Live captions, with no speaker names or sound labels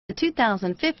The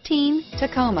 2015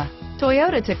 Tacoma.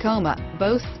 Toyota Tacoma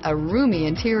boasts a roomy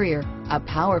interior, a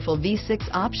powerful V6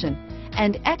 option,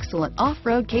 and excellent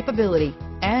off-road capability,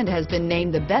 and has been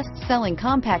named the best-selling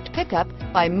compact pickup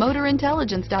by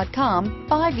MotorIntelligence.com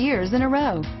 5 years in a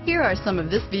row. Here are some of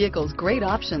this vehicle's great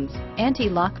options: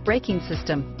 anti-lock braking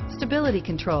system, stability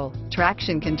control,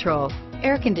 traction control,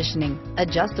 air conditioning,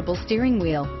 adjustable steering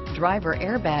wheel, driver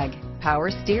airbag, power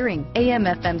steering,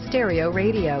 AM/FM stereo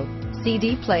radio,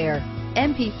 CD player,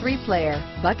 MP3 player,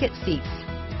 bucket seats,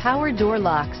 power door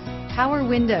locks, power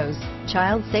windows,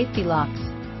 child safety locks,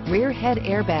 rear head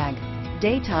airbag,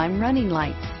 daytime running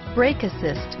lights, brake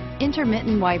assist,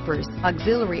 intermittent wipers,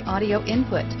 auxiliary audio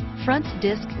input, front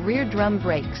disc rear drum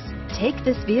brakes. Take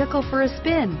this vehicle for a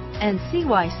spin and see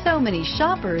why so many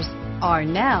shoppers are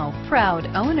now proud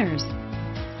owners.